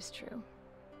opposite is true.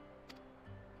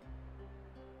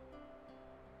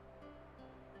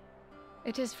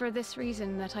 It is for this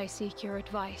reason that I seek your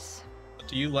advice.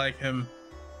 Do you like him?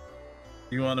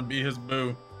 You want to be his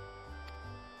boo?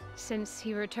 Since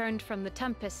he returned from the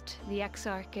Tempest, the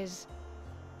Exarch is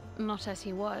not as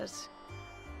he was.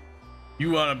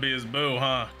 You want to be his boo,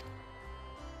 huh?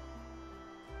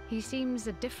 He seems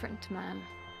a different man.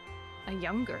 A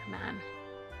younger man.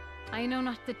 I know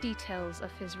not the details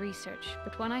of his research,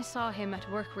 but when I saw him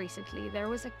at work recently, there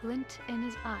was a glint in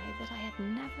his eye that I had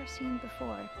never seen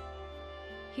before.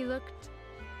 He looked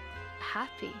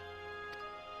happy.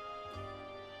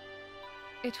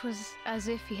 It was as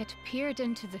if he had peered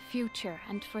into the future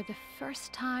and for the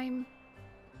first time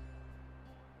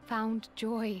found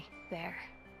joy there.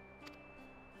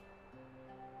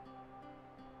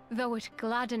 Though it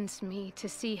gladdens me to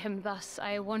see him thus,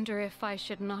 I wonder if I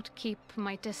should not keep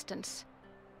my distance.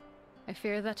 I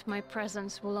fear that my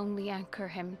presence will only anchor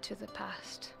him to the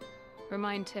past,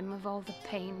 remind him of all the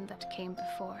pain that came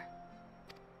before.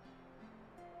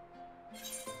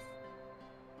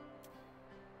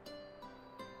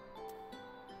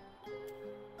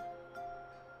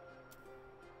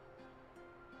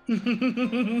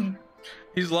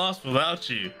 He's lost without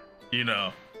you, you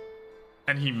know,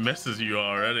 and he misses you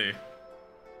already.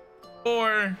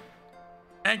 Or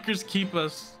anchors keep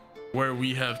us where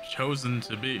we have chosen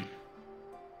to be.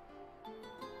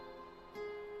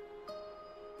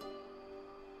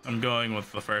 I'm going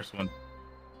with the first one.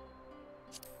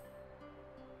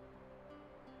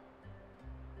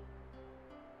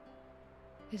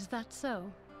 Is that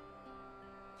so?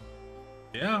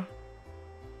 Yeah.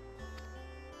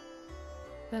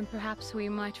 Then perhaps we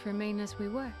might remain as we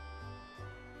were.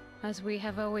 As we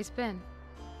have always been.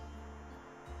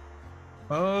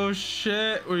 Oh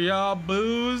shit, were y'all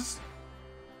boos?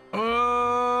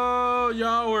 Oh,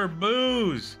 y'all were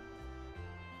boos.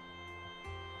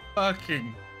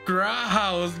 Fucking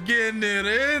Grau's getting it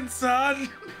in, son.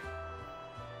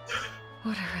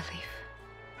 What a relief.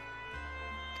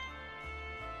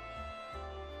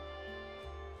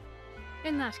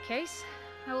 In that case,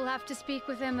 I will have to speak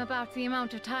with him about the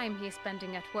amount of time he is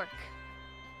spending at work.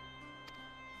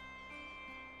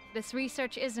 This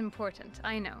research is important,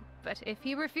 I know, but if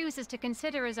he refuses to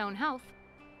consider his own health,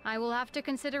 I will have to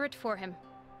consider it for him.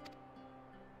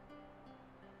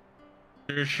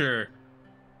 Sure.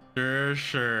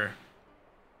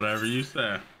 Whatever you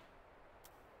say.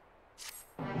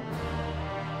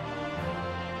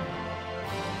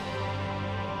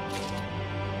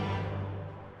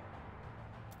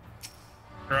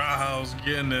 Grau's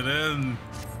getting it in.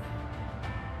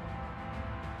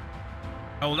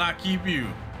 I will not keep you.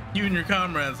 You and your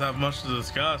comrades have much to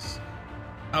discuss.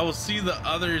 I will see the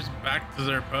others back to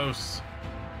their posts.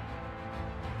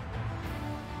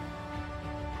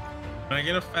 Can I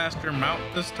get a faster mount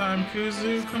this time,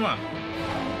 Kuzu? Come on.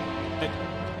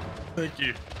 Thank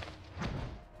you.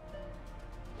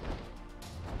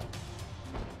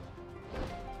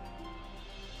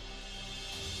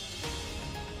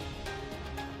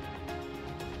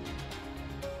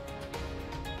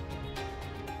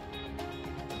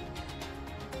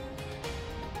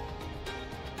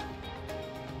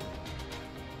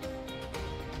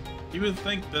 You would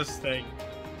think this thing,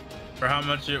 for how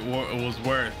much it was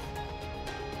worth,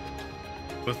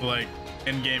 with like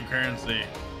in-game currency,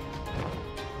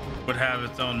 would have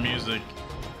its own music.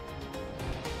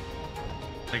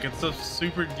 Like, it's a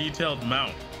super detailed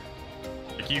mount.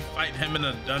 Like, you fight him in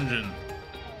a dungeon.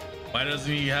 Why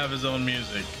doesn't he have his own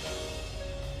music?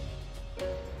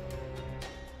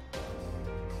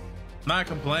 I'm not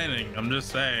complaining. I'm just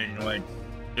saying, like,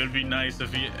 it would be nice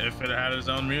if it had his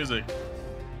own music.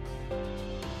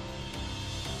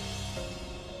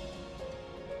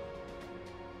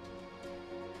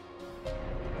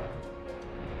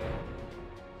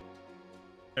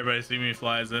 Everybody see me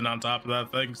flies in on top of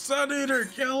that thing. Sun Eater,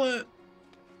 kill it!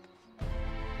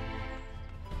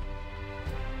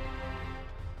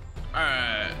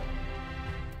 Alright.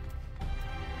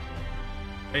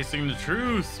 Facing the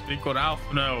truth. Speak what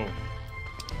Alpha know.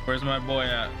 Where's my boy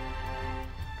at?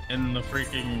 In the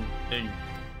freaking thing.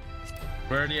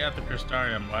 We're already at the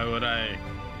Crystarium. Why would I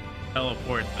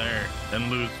teleport there and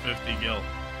lose 50 gil?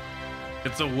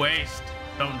 It's a waste.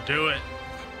 Don't do it.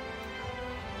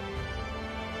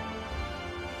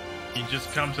 You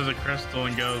just come to the crystal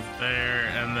and go there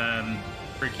and then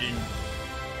freaking...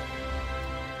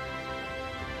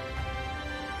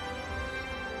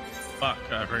 Fuck,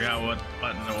 I forgot what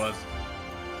button it was.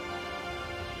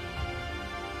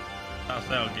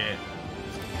 South Gate.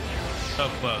 So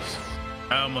close.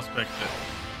 I almost picked it.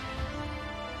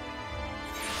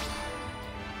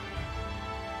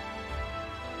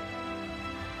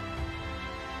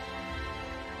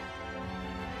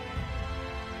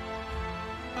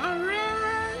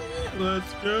 Alright,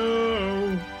 let's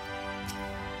go.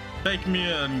 Take me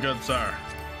in, good sir.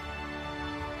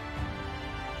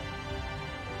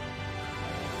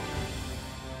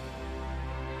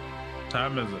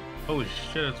 Time is it? Holy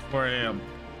shit, it's 4 a.m.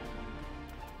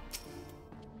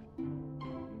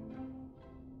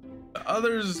 The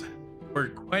others were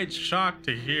quite shocked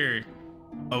to hear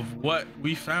of what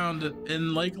we found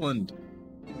in Lakeland.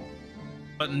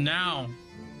 But now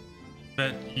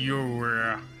that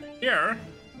you're here,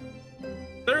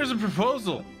 there is a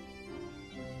proposal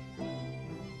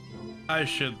I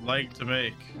should like to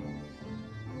make.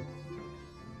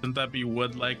 Shouldn't that be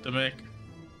would like to make?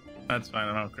 That's fine,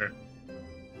 I don't care.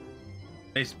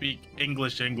 They speak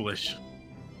English,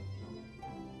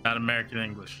 not American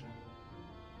English.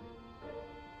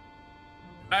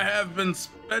 I have been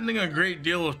spending a great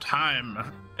deal of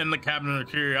time in the Cabinet of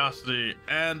Curiosity,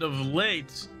 and of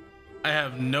late, I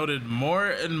have noted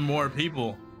more and more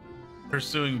people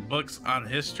pursuing books on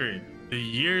history, the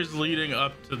years leading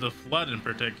up to the Flood in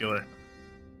particular.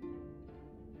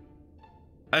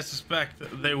 I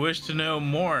suspect they wish to know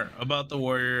more about the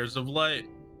Warriors of Light.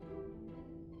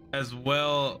 As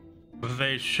well,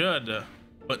 they should,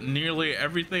 but nearly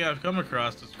everything I've come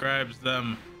across describes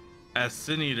them as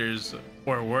Sin Eaters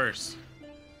or worse.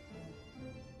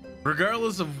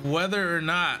 Regardless of whether or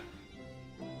not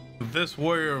this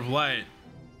Warrior of Light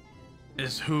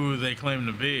is who they claim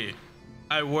to be,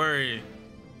 I worry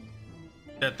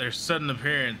that their sudden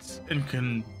appearance in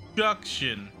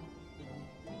conjunction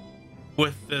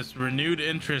with this renewed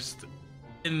interest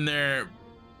in their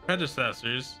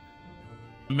predecessors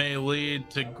may lead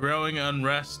to growing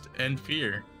unrest and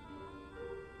fear.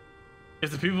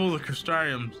 If the people of the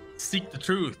Crystarium seek the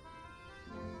truth,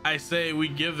 I say we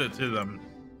give it to them.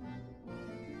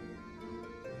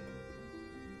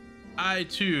 I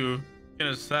too can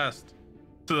attest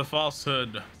to the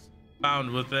falsehood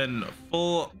found within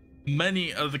full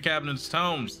many of the cabinet's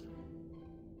tomes,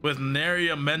 with nary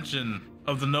a mention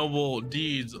of the noble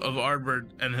deeds of Ardbert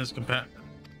and his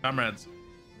comrades.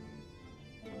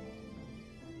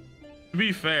 To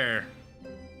be fair,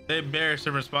 they bear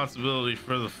some responsibility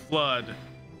for the Flood,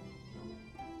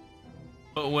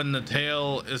 but when the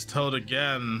tale is told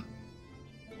again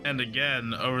and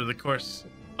again over the course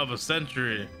of a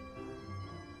century,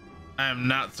 I am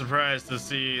not surprised to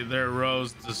see their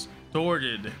roles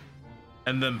distorted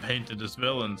and then painted as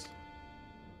villains.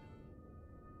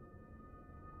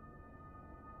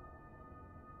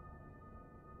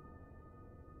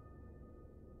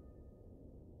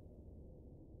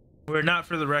 Were it not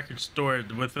for the record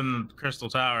stored within the Crystal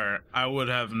Tower, I would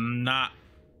have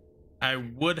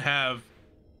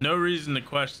no reason to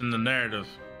question the narrative.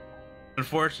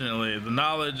 Unfortunately, the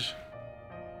knowledge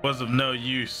was of no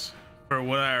use, for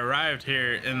when I arrived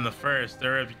here in the first,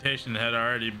 their reputation had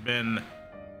already been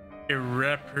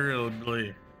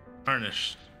irreparably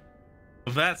tarnished.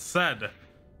 With that said,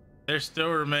 there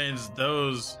still remains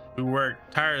those who work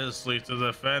tirelessly to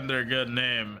defend their good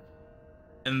name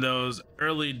in those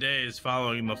early days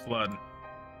following the Flood.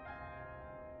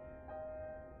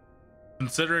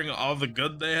 Considering all the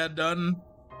good they had done,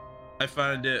 I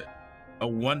find it a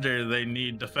wonder they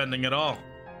need defending at all.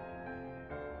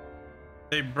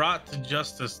 They brought to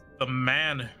justice the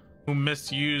man who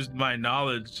misused my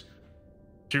knowledge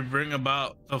to bring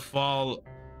about the fall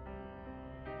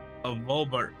of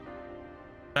Volbert.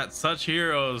 That such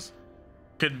heroes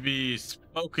could be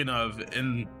spoken of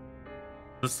in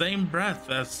the same breath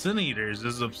as Sin Eaters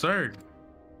is absurd.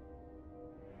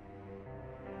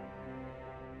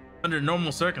 Under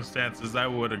normal circumstances, I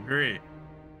would agree.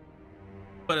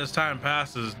 But as time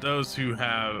passes, those who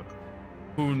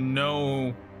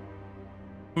knew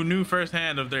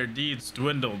firsthand of their deeds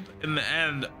dwindled. In the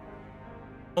end,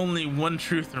 only one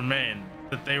truth remained,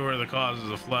 that they were the cause of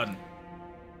the flood.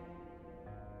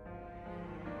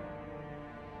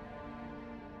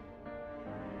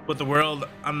 With the world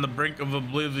on the brink of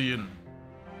oblivion,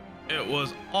 it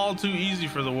was all too easy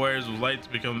for the Warriors of Light to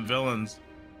become villains,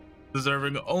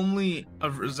 deserving only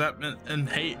of resentment and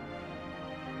hate.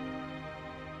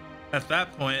 At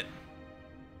that point,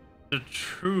 the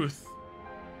truth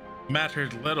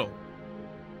mattered little.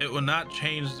 It would not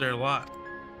change their lot.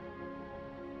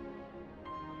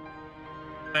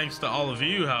 Thanks to all of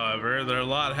you, however, their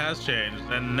lot has changed,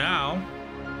 and now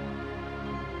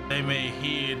they may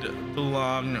heed the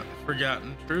long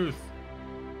forgotten truth.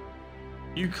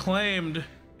 You claimed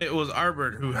it was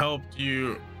Arbert who helped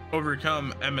you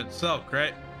overcome Emmett Selk,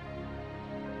 right?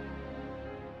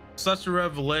 Such a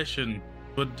revelation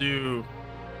would do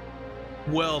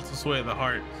well to sway the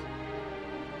hearts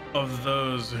of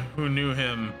those who knew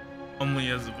him only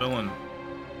as a villain.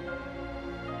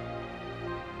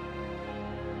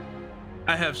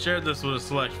 I have shared this with a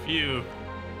select few,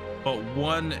 but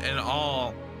one and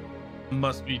all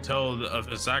must be told of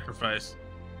his sacrifice.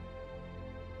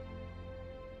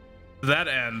 To that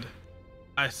end,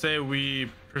 I say we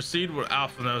proceed with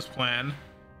Alphino's plan.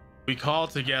 We call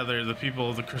together the people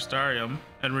of the Crystarium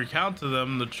and recount to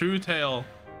them the true tale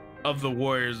of the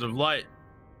Warriors of Light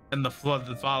and the flood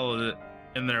that followed it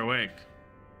in their wake.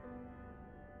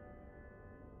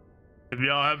 If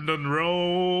y'all haven't done the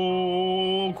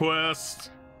roll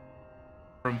quest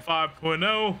from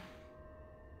 5.0,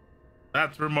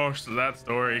 that's where most of that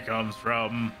story comes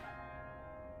from.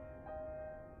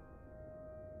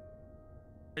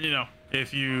 And, you know,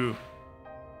 if you're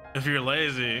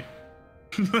lazy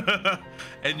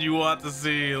and you want to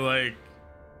see like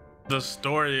the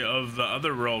story of the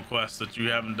other role quests that you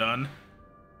haven't done,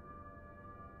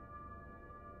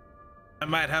 I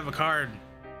might have a card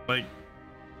like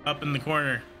up in the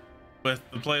corner with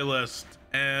the playlist,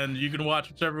 and you can watch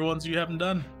whichever ones you haven't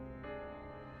done.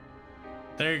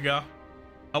 There you go.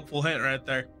 Helpful hint right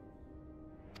there.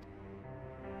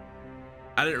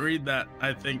 I didn't read that,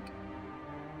 I think.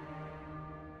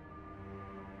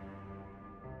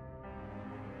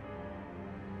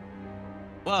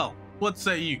 Well, what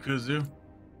say you, Kuzu?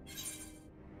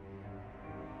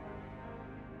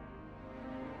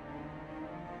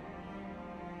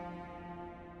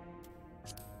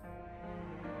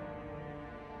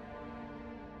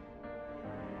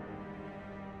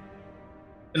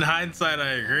 In hindsight, I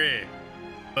agree,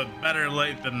 but better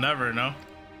late than never, no?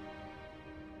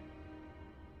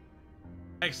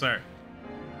 Thanks, sir.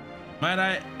 Might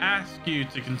I ask you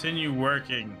to continue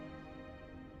working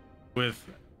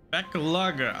with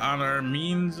Bekalaga on our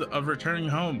means of returning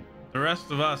home? The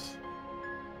rest of us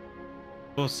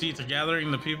will see to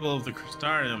gathering the people of the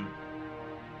Crystarium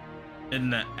in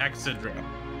the exit ramp.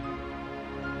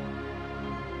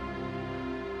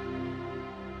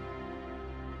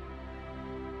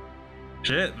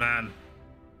 Shit, man.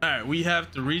 Alright, we have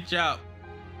to reach out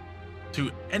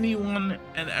to anyone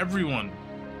and everyone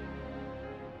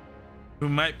who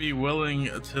might be willing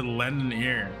to lend an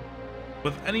ear.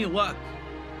 With any luck,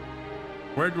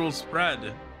 word will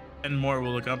spread and more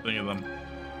will accompany them.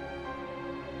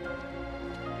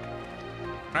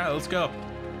 Alright, let's go.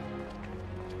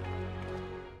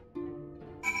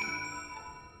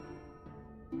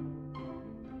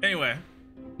 Anyway,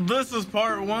 this is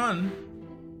part 1.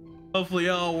 Hopefully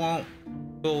y'all won't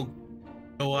go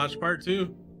watch part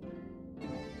 2.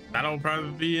 That'll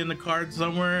probably be in the card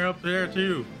somewhere up there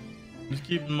too. Just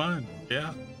keep in mind,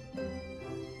 yeah.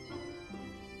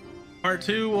 Part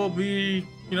 2 will be,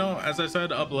 you know, as I said,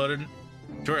 uploaded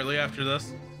shortly after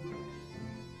this.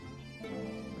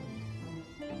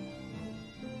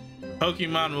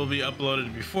 Pokemon will be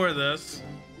uploaded before this,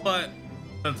 but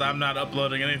since I'm not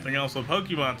uploading anything else with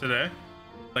Pokemon today,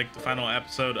 like the final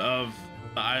episode of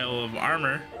the Isle of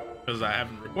Armor, because I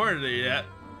haven't recorded it yet,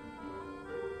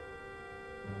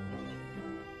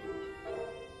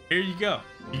 here you go.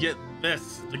 You get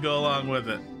this to go along with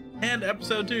it. And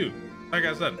episode 2, like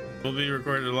I said. will be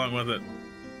recorded along with it.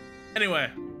 Anyway,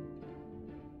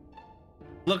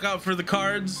 look out for the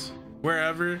cards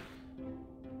wherever.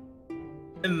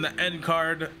 In the end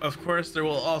card, of course, there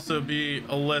will also be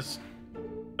a list.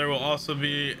 There will also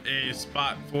be a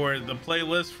spot for the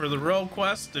playlist for the role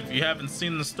quest if you haven't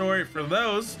seen the story for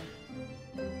those.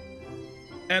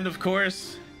 And of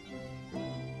course,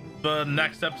 the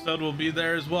next episode will be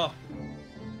there as well.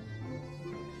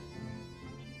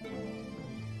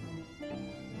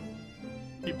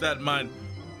 Keep that in mind.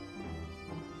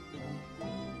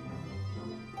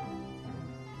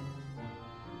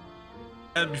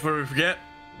 And before we forget,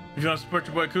 if you want to support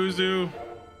your boy Kuzu,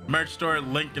 merch store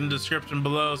link in the description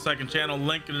below, second channel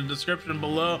link in the description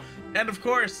below, and of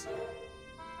course,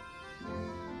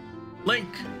 link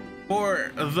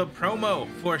for the promo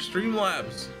for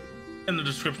Streamlabs in the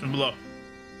description below.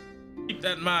 Keep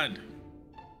that in mind.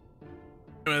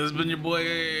 Anyway, this has been your boy.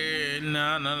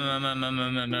 No.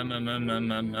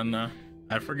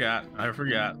 I forgot.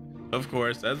 Of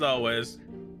course, as always,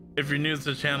 if you're new to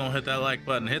the channel, hit that like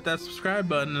button, hit that subscribe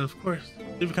button, and of course,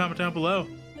 leave a comment down below.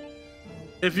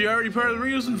 If you're already part of the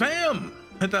Ryusen fam,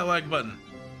 hit that like button,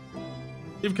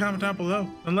 leave a comment down below,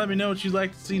 and let me know what you'd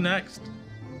like to see next.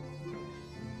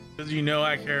 Because you know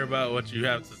I care about what you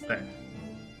have to say.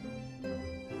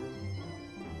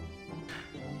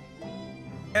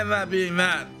 And that being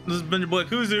that, this has been your boy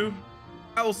Kuzu.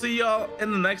 I will see y'all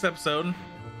in the next episode.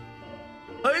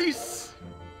 Peace!